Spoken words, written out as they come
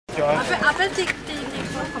tu vois. Appelle tes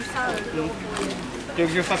exemples comme ça. Tu veux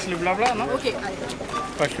que je fasse le blabla, non? Ok, allez.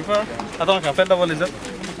 Enfin, je sais pas. Attends, rappelle d'avoir les autres.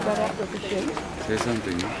 Say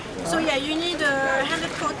something. So yeah, you need a 100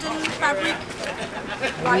 cotton fabric,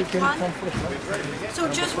 white one. So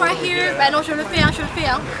just right here, bah non, je le fais.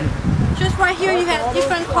 Just right here you have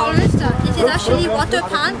different colors. This is actually water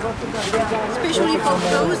pan, especially for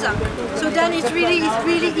clothes. So then it's really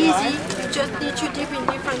easy. You just need to dip in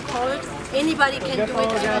different colors. Anybody can do it.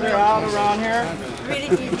 They're out around here. Really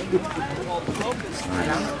easy.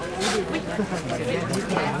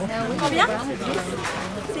 Combien?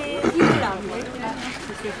 C'est 10 là.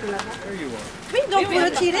 Oui, donc vous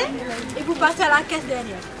le tirez et vous passez à la caisse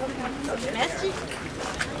derrière. Merci.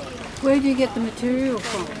 Where do you get the material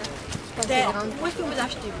from? Où est-ce que vous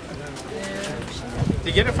achetez?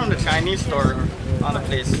 They get it from the Chinese store on the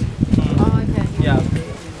place. Oh, okay. Yeah.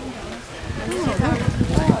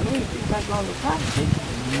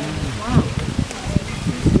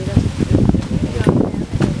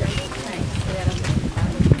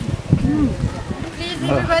 Please,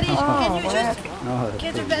 everybody, can you just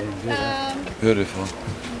get a bit, Beautiful.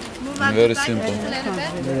 move out Very the back simple. just a little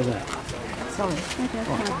bit?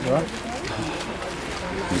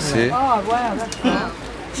 You see? Oh, wow, that's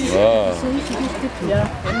Wow.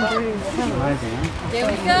 There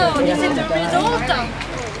we go, this is the result.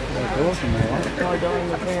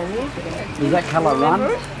 Does that colour run? No,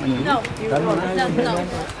 no.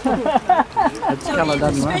 So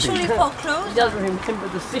it's especially for clothes. doesn't remember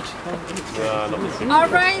the six. All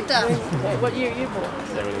right. What year you bought?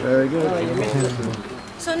 Very good.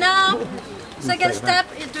 So now, second step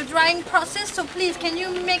is the drying process. So please, can you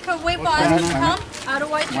make a way for us to come?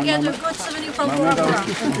 Otherwise, you get a good souvenir from Bora.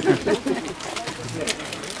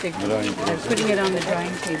 Putting it on the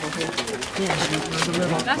drying table here.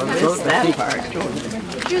 That's that part.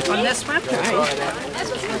 Excuse me? On this one?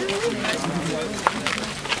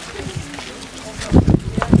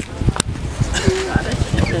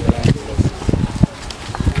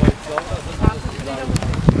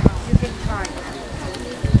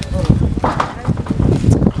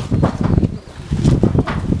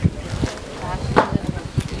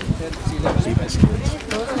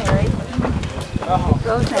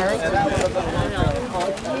 Rosemary.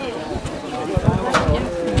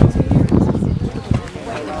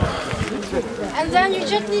 And then you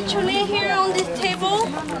just need to lay here on this table,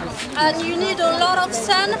 and you need a lot of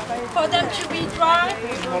sun for them to be dry.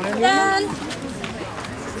 Then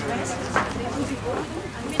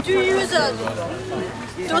we do use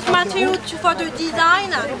those materials for the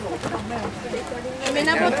design. Je mets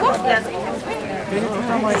n'importe quoi.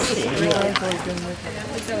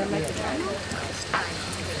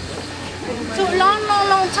 So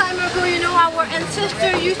long time ago, you know, our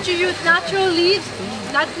ancestors used to use natural leaves,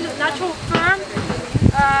 natural fern,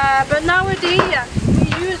 but nowadays we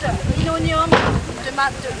use linoleum, the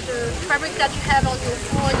fabric that you have on your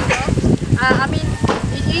floor, you know. I mean,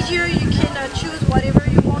 it's easier, you can choose whatever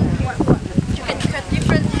you want. You can cut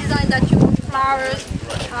different designs that you want, flowers,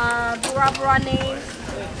 Bora names,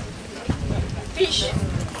 fish,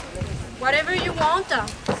 whatever you want.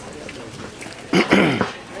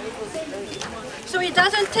 So it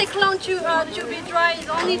doesn't take long to be dry. It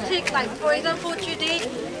only takes, like, for example, today,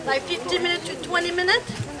 like 15 minutes to 20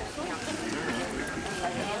 minutes.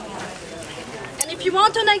 And if you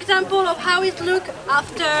want an example of how it looks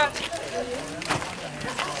after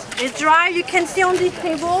it's dry, you can see on this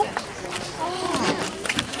table.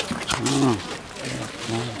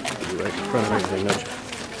 Right in front of everything, don't you?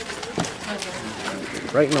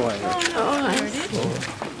 Right in the way.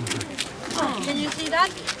 Can you see that?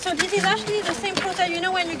 So this is actually the same process, you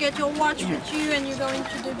know, when you get your watch with you and you go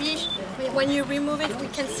into the beach, when you remove it, we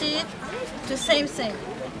can see it, the same thing.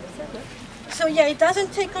 So yeah, it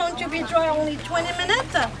doesn't take long to be dry, only 20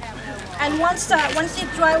 minutes. And once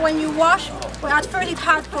it's dry, when you wash, well, at first it's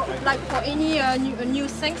hard for any new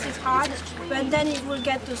things, it's hard, but then it will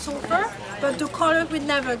get the sulfur, but the color will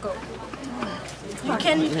never go. You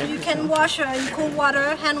can wash in cold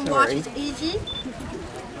water, hand wash, it's easy.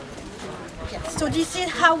 So this is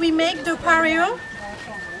how we make the pareo.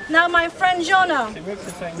 Now my friend Jonah.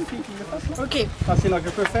 Ok. Facile que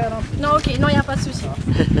je peux faire, non? Non, ok, non, il n'y a pas de souci.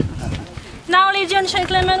 Now, ladies and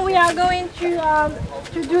gentlemen, we are going to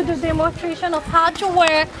do the demonstration of how to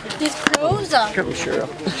wear these clothes. Come sure.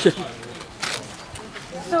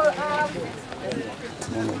 So,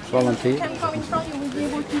 Volunteer. you can come in front, you will be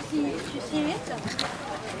able to see it.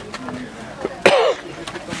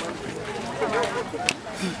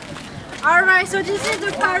 Alright, so this is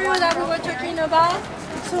the pareo that we were talking about.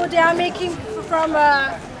 So they are making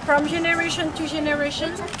from generation to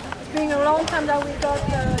generation. been a long time that we got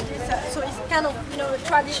this, so it's kind of the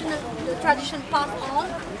tradition passed on.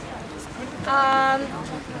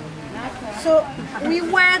 So we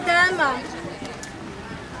wear them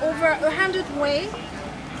over 100 ways.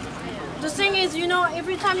 The thing is,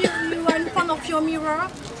 every time you are in front of your mirror,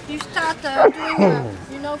 you start doing,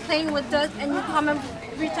 playing with that, and you come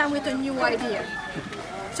every time with a new idea.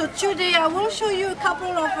 So today I will show you a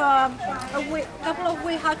couple of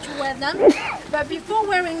ways how to wear them. But before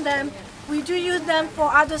wearing them, we do use them for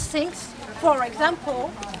other things. For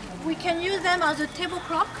example, we can use them as a table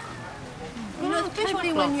clock.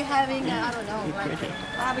 Especially when you're having, I don't know, like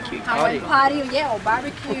barbecue party, or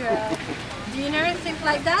barbecue dinner, things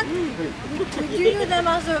like that. We do use them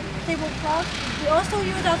as a table clock. We also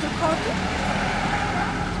use as a curtain,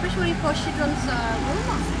 especially for children's room.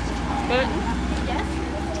 Yes.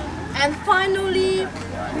 And finally,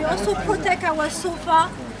 we also protect our sofa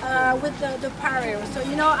with the pareo. So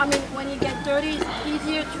when you get dirty, it's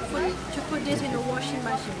easier to put this in the washing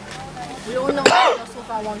machine. We all know that the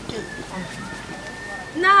sofa won't fit.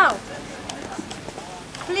 Now,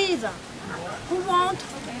 please, who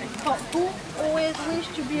always wish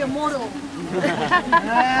to be a model?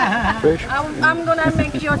 I'm gonna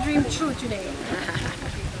make your dream true today.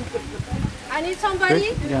 I need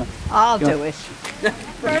somebody. Yeah. I'll do it.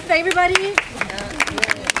 Perfect, everybody.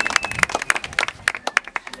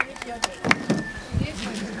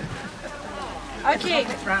 Okay.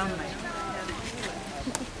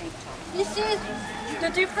 This is the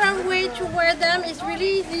different way to wear them. It's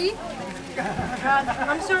really easy.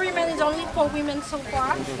 I'm sorry, man, it's only for women so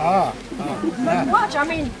far. But watch,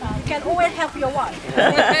 you can always help your wife.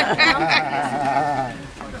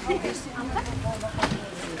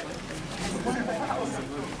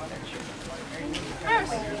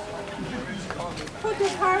 First, put the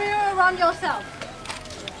pareo around yourself.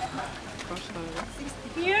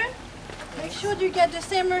 Here, make sure you get the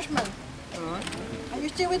same measurement. Are you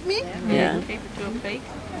still with me? Yeah. Keep it to a fake.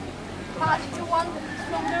 Pass you one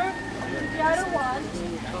longer, the other one.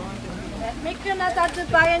 Make your knot at the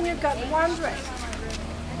back and you got one dress.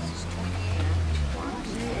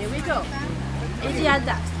 Here we go. Easy as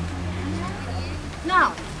that.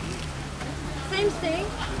 Now, same thing.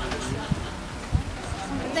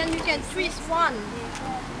 And then you can twist 1,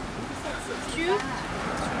 2,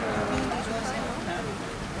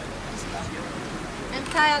 and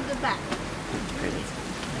tie at the back.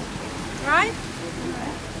 Right?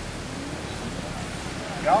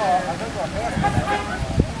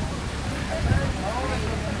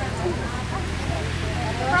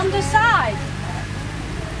 From the side.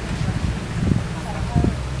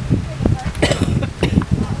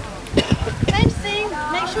 Same thing.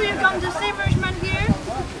 Make sure you got the same measurement here.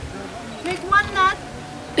 Make one knot.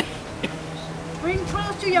 Bring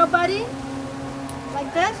close to your body,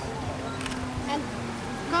 like this, and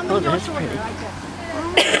come on your shoulder, like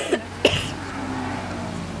that.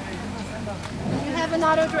 You have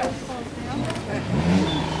another dress.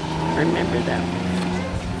 Remember that.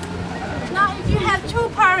 Now, if you have 2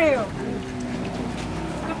 pareo,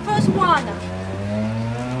 the first one,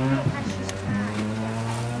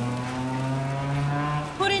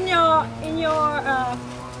 put in your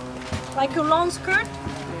like a long skirt,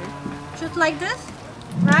 just like this,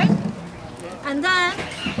 right? And then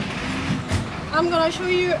I'm gonna show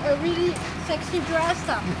you a really sexy dress.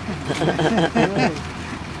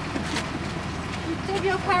 You take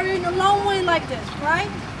your pareo in a long way like this, right?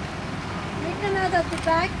 Make a knot at the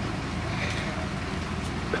back.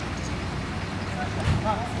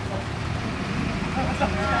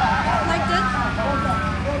 Like this.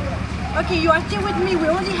 Okay, you are still with me. We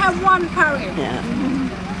only have one pareo. Yeah.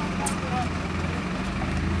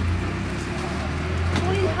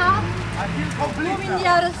 Pull in half, move in the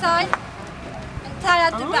other side, and tie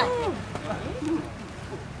at the back.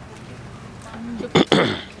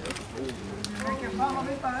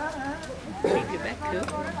 Keep your back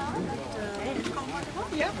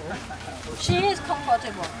cool. Yeah. She is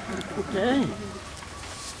comfortable. Okay.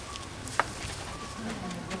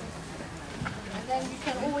 And then you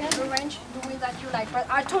can always arrange the way that you like. But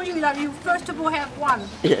I told you that you first of all have one.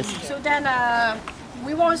 Yes. So then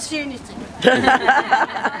we won't see anything.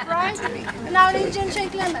 Right? Now, ladies and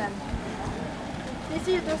gentlemen, this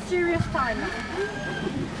is the serious time now.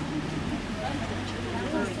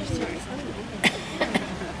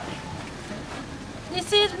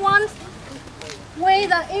 This is one way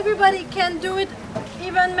that everybody can do it,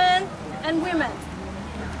 even men and women.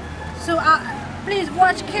 So please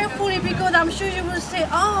watch carefully, because I'm sure you will say,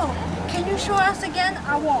 oh, can you show us again?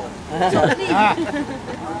 I won't. So please,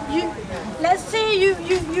 let's say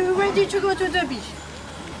you're ready to go to the beach.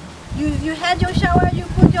 You had your shower, you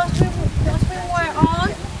put your swimwear on,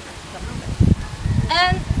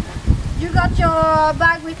 and you got your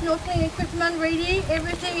bag with snorkeling equipment ready,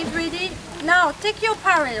 everything is ready. Now take your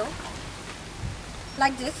pareo,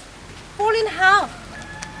 like this, pull in half,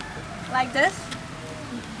 like this.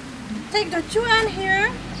 Take the two ends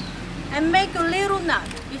here and make a little knot.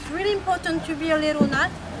 It's really important to be a little knot.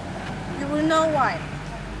 You will know why.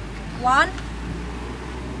 1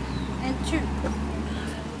 and 2.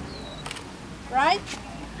 Right?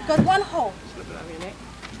 Got one hole.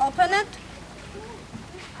 Open it.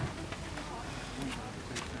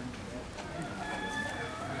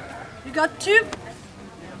 You got 2.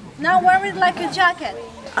 Now wear it like a jacket.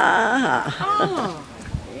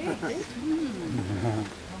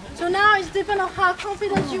 So now it's depends on how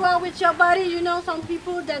confident you are with your body. You know, some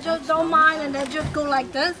people that just don't mind and they just go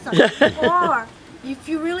like this. Or if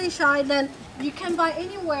you're really shy, then you can buy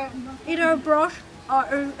anywhere either a brush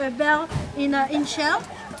or a bell in shell.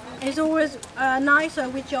 It's always nicer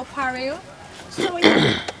with your pareo. So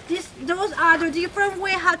those are the different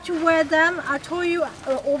way how to wear them. I told you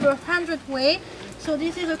over 100 ways. So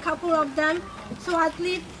this is a couple of them. So at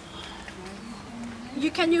least you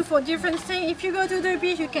can use for different things. If you go to the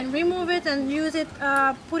beach, you can remove it and use it,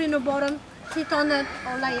 put in the bottom, sit on it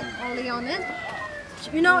or lay on it.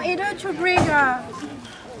 You know, either to bring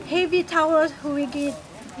heavy towels who we get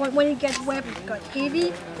when it gets wet, it got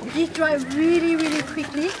heavy. These dry really, really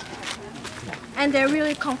quickly, and they're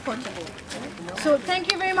really comfortable. So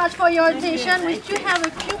thank you very much for your attention. We still have a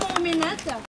few more minutes.